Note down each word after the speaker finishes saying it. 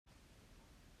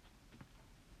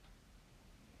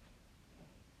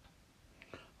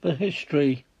The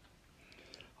history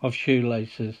of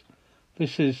shoelaces.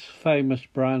 This is famous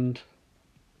brand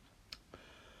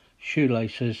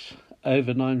shoelaces,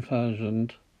 over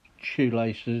 9,000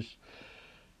 shoelaces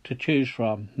to choose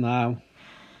from. Now,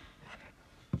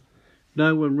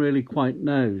 no one really quite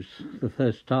knows the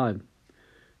first time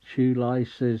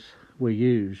shoelaces were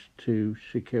used to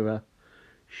secure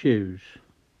shoes.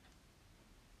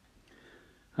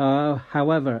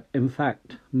 However, in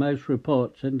fact, most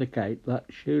reports indicate that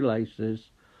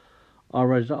shoelaces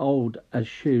are as old as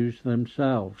shoes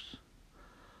themselves.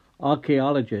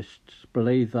 Archaeologists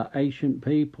believe that ancient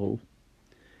people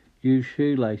used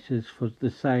shoelaces for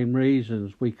the same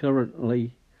reasons we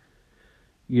currently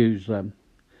use them.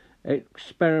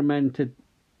 Experimented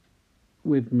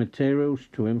with materials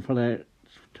to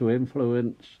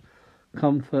influence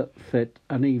comfort, fit,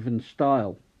 and even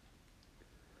style.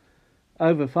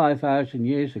 Over 5,000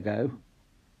 years ago,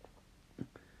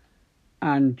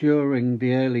 and during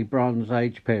the early Bronze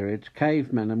Age periods,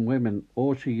 cavemen and women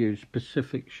also used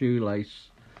specific shoelace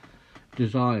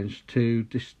designs to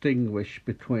distinguish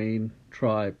between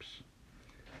tribes.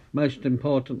 Most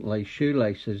importantly,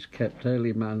 shoelaces kept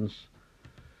early man's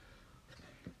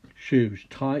shoes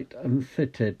tight and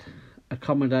fitted,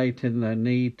 accommodating their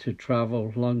need to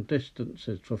travel long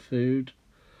distances for food,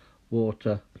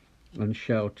 water, and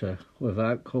shelter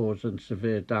without causing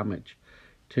severe damage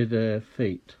to their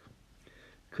feet.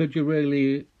 Could you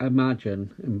really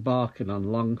imagine embarking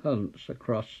on long hunts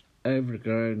across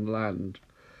overgrown land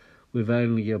with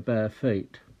only your bare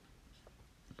feet?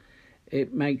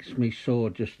 It makes me sore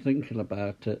just thinking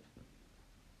about it.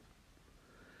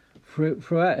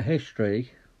 Throughout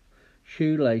history,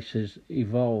 shoelaces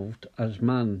evolved as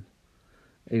man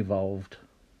evolved.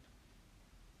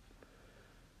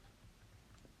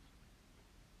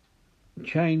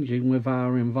 Changing with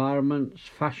our environments,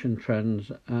 fashion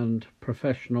trends, and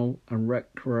professional and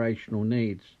recreational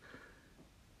needs.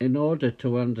 In order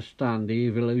to understand the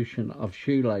evolution of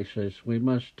shoelaces, we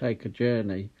must take a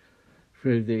journey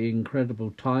through the incredible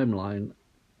timeline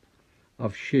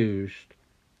of shoes,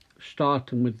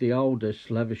 starting with the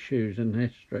oldest leather shoes in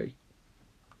history.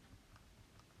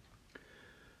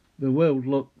 The world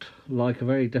looked like a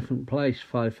very different place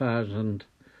 5,000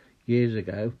 years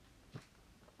ago.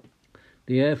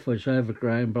 The earth was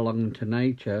overgrown, belonging to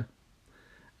nature,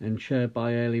 and shared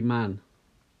by early man.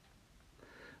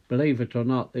 Believe it or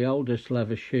not, the oldest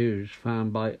leather shoes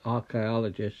found by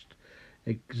archaeologists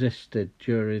existed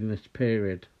during this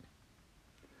period.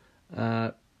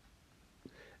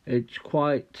 It's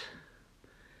quite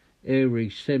eerie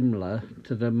similar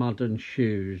to the modern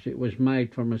shoes. It was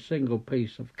made from a single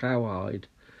piece of cowhide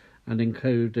and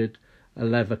included a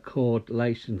leather cord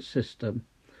lacing system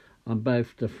on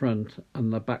both the front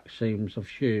and the back seams of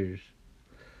shoes.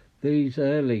 These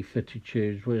early fitted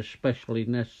shoes were especially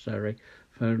necessary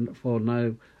for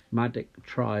nomadic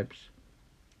tribes,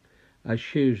 as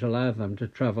shoes allowed them to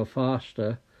travel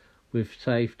faster with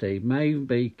safety.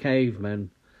 Maybe cavemen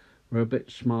were a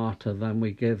bit smarter than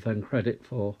we give them credit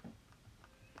for.